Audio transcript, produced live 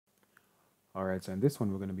All right, so in this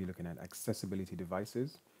one, we're going to be looking at accessibility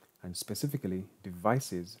devices and specifically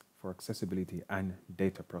devices for accessibility and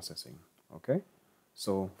data processing. Okay,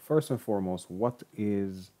 so first and foremost, what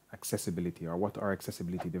is accessibility or what are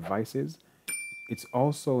accessibility devices? It's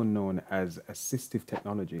also known as assistive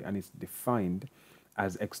technology and it's defined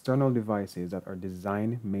as external devices that are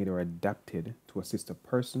designed, made, or adapted to assist a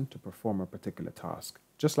person to perform a particular task.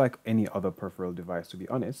 Just like any other peripheral device, to be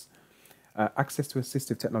honest, access to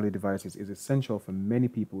assistive technology devices is essential for many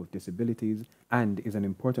people with disabilities and is an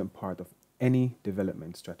important part of any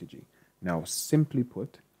development strategy. Now, simply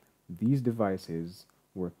put, these devices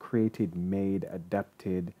were created, made,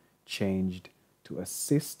 adapted, changed to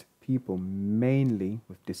assist people mainly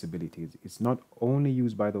with disabilities. It's not only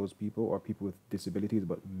used by those people or people with disabilities,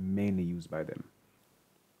 but mainly used by them.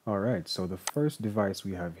 All right, so the first device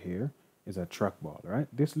we have here is a trackball, right?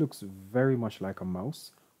 This looks very much like a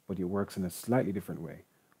mouse, but it works in a slightly different way.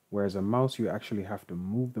 Whereas a mouse, you actually have to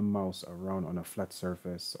move the mouse around on a flat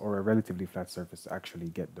surface or a relatively flat surface to actually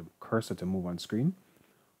get the cursor to move on screen.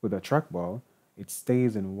 With a trackball, it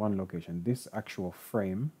stays in one location. This actual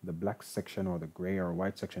frame, the black section or the gray or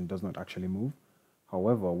white section, does not actually move.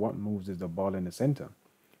 However, what moves is the ball in the center.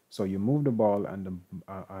 So you move the ball and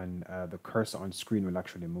the cursor on screen will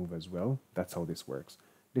actually move as well. That's how this works.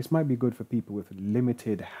 This might be good for people with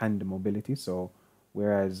limited hand mobility. So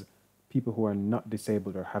whereas people who are not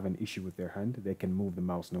disabled or have an issue with their hand, they can move the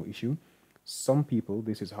mouse no issue. Some people,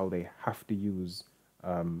 this is how they have to use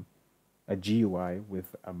a GUI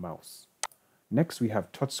with a mouse. Next, we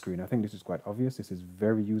have touchscreen. I think this is quite obvious. This is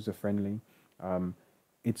very user-friendly.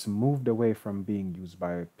 It's moved away from being used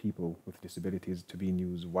by people with disabilities to being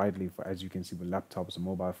used widely for, as you can see, with laptops,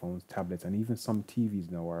 mobile phones, tablets, and even some TVs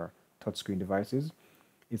now are touchscreen devices.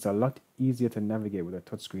 It's a lot easier to navigate with a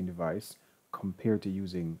touchscreen device compared to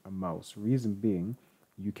using a mouse. Reason being,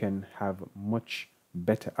 you can have much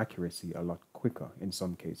better accuracy a lot quicker in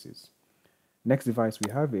some cases. Next device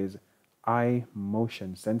we have is eye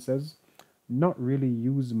motion sensors. Not really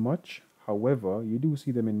used much. However, you do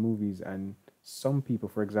see them in movies and some people,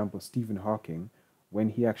 for example, Stephen Hawking, when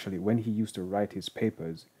he used to write his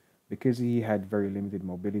papers, because he had very limited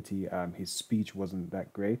mobility, his speech wasn't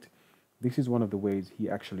that great. This is one of the ways he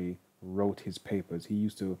actually wrote his papers. He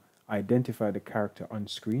used to identify the character on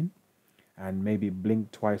screen and maybe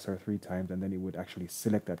blink twice or three times, and then it would actually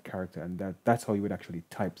select that character, and that's how he would actually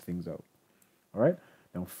type things out. All right.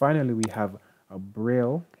 Now, finally, we have a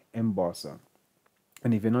Braille embosser.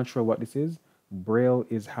 And if you're not sure what this is, Braille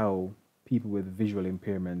is how people with visual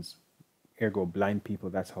impairments, ergo blind people,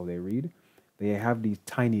 that's how they read. They have these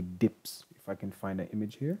tiny dips. If I can find an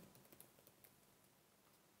image here.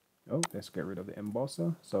 Oh, let's get rid of the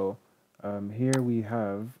embosser. So here we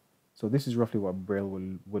have, so this is roughly what Braille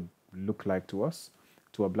would look like to us.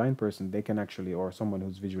 To a blind person, they can actually, or someone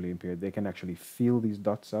who's visually impaired, they can actually feel these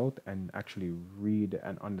dots out and actually read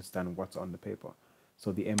and understand what's on the paper.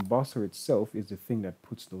 So the embosser itself is the thing that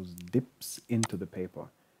puts those dips into the paper.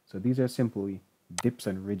 So these are simply dips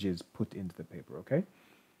and ridges put into the paper, okay?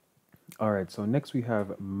 All right, so next we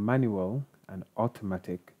have manual and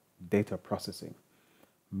automatic data processing.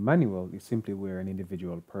 Manual is simply where an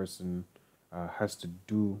individual person has to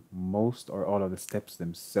do most or all of the steps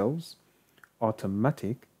themselves.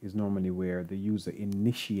 Automatic is normally where the user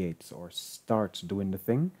initiates or starts doing the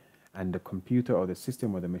thing, and the computer or the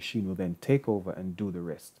system or the machine will then take over and do the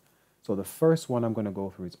rest. So the first one I'm going to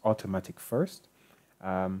go through is automatic first.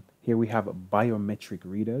 Here we have biometric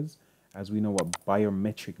readers. As we know what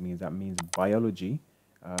biometric means, that means biology.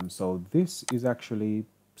 So this is actually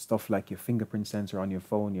stuff like your fingerprint sensor on your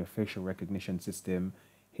phone, your facial recognition system.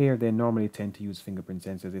 Here they normally tend to use fingerprint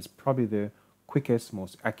sensors. It's probably the quickest,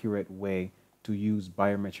 most accurate way to use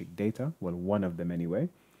biometric data. Well, one of them anyway.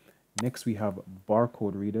 Next, we have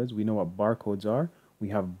barcode readers. We know what barcodes are. We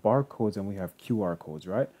have barcodes and we have QR codes,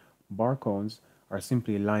 right? Barcodes are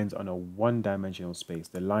simply lines on a one-dimensional space.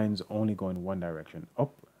 The lines only go in one direction,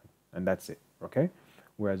 up, and that's it, okay?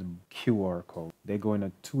 Whereas QR code, they go in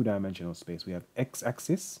a two-dimensional space. We have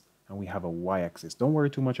x-axis and we have a y-axis. Don't worry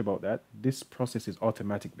too much about that. This process is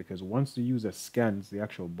automatic because once the user scans the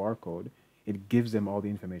actual barcode, it gives them all the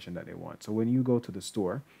information that they want. So when you go to the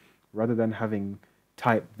store, rather than having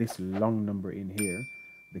type this long number in here,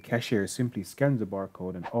 the cashier simply scans the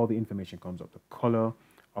barcode and all the information comes up. The color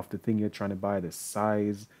of the thing you're trying to buy, the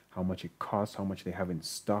size, how much it costs, how much they have in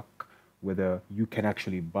stock, whether you can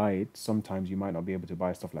actually buy it. Sometimes you might not be able to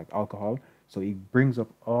buy stuff like alcohol. So it brings up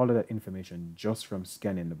all of that information just from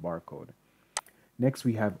scanning the barcode. Next,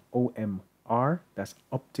 we have OMR, that's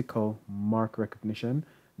optical mark recognition.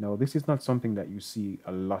 Now, this is not something that you see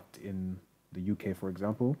a lot in the UK, for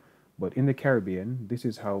example, But in the Caribbean, this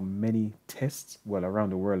is how many tests, well, around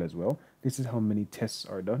the world as well, this is how many tests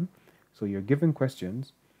are done. So you're given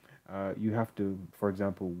questions. You have to, for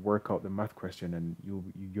example, work out the math question, and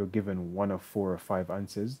you're given one of 4 or 5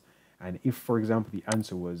 answers. And if, for example, the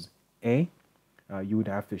answer was A, you would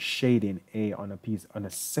have to shade in A on a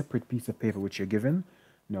separate piece of paper which you're given.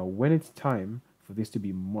 Now, when it's time for this to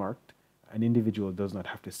be marked, an individual does not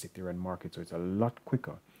have to sit there and mark it, so it's a lot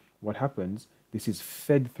quicker. What happens, this is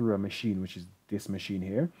fed through a machine, which is this machine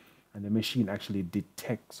here, and the machine actually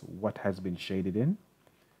detects what has been shaded in.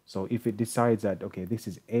 So if it decides that, okay, this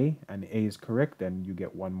is A and A is correct, then you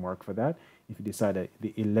get 1 mark for that. If you decide that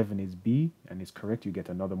the 11 is B and is correct, you get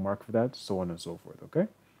another mark for that, so on and so forth, okay?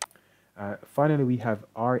 Finally, we have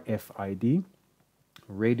RFID,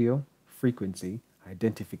 radio frequency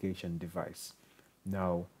identification device.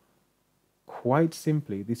 Now, quite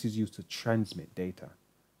simply, this is used to transmit data.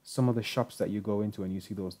 Some of the shops that you go into and you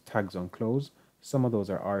see those tags on clothes, some of those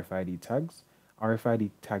are RFID tags. RFID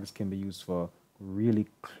tags can be used for really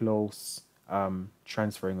close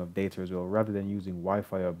transferring of data as well. Rather than using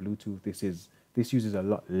Wi-Fi or Bluetooth, this uses a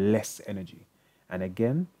lot less energy. And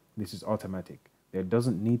again, this is automatic. There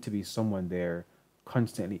doesn't need to be someone there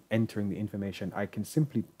constantly entering the information. I can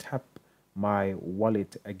simply tap my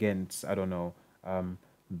wallet against, I don't know,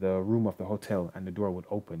 the room of the hotel, and the door would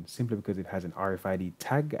open simply because it has an RFID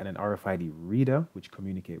tag and an RFID reader which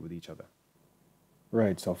communicate with each other.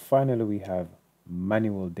 Right, so finally we have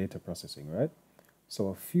manual data processing, right? So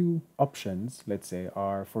a few options, let's say,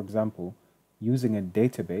 are, for example, using a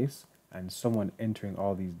database and someone entering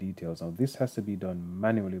all these details. Now, this has to be done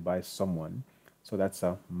manually by someone, so that's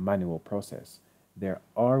a manual process. There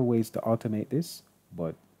are ways to automate this,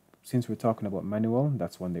 but since we're talking about manual,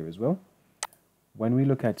 that's one there as well. When we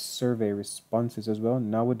look at survey responses as well,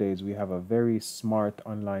 nowadays we have a very smart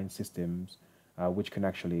online systems which can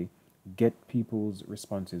actually get people's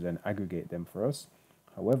responses and aggregate them for us.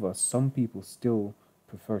 However, some people still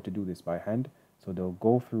prefer to do this by hand. So they'll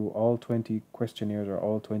go through all 20 questionnaires or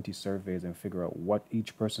all 20 surveys and figure out what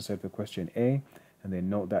each person said for question A, and then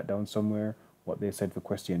note that down somewhere. What they said for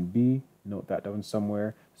question B, note that down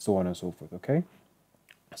somewhere, so on and so forth, okay?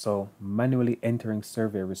 So manually entering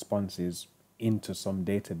survey responses into some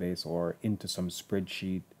database or into some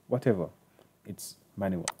spreadsheet, whatever, it's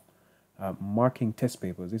manual. Marking test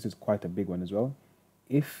papers, this is quite a big one as well.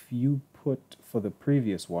 If you put for the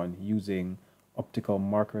previous one using optical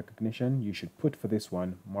mark recognition, you should put for this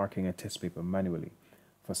one marking a test paper manually.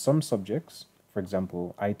 For some subjects, for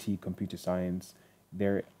example, IT, computer science,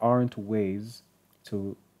 there aren't ways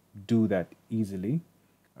to do that easily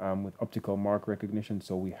with optical mark recognition,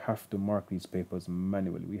 so we have to mark these papers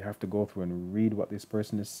manually. We have to go through and read what this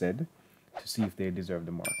person has said to see if they deserve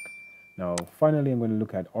the mark. Now, finally, I'm going to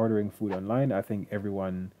look at ordering food online. I think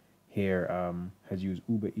everyone here has used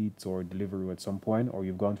Uber Eats or Deliveroo at some point, or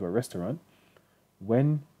you've gone to a restaurant.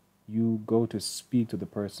 When you go to speak to the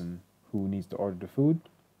person who needs to order the food,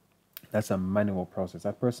 that's a manual process.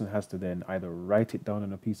 That person has to then either write it down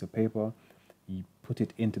on a piece of paper, you put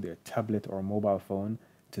it into their tablet or mobile phone,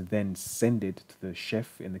 to then send it to the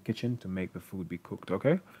chef in the kitchen to make the food be cooked,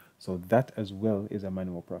 okay? So that as well is a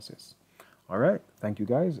manual process. All right, thank you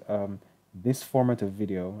guys. This format of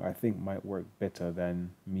video I think might work better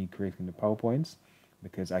than me creating the PowerPoints,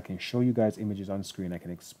 because I can show you guys images on screen, I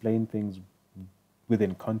can explain things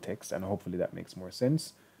within context, and hopefully that makes more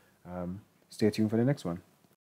sense. Stay tuned for the next one.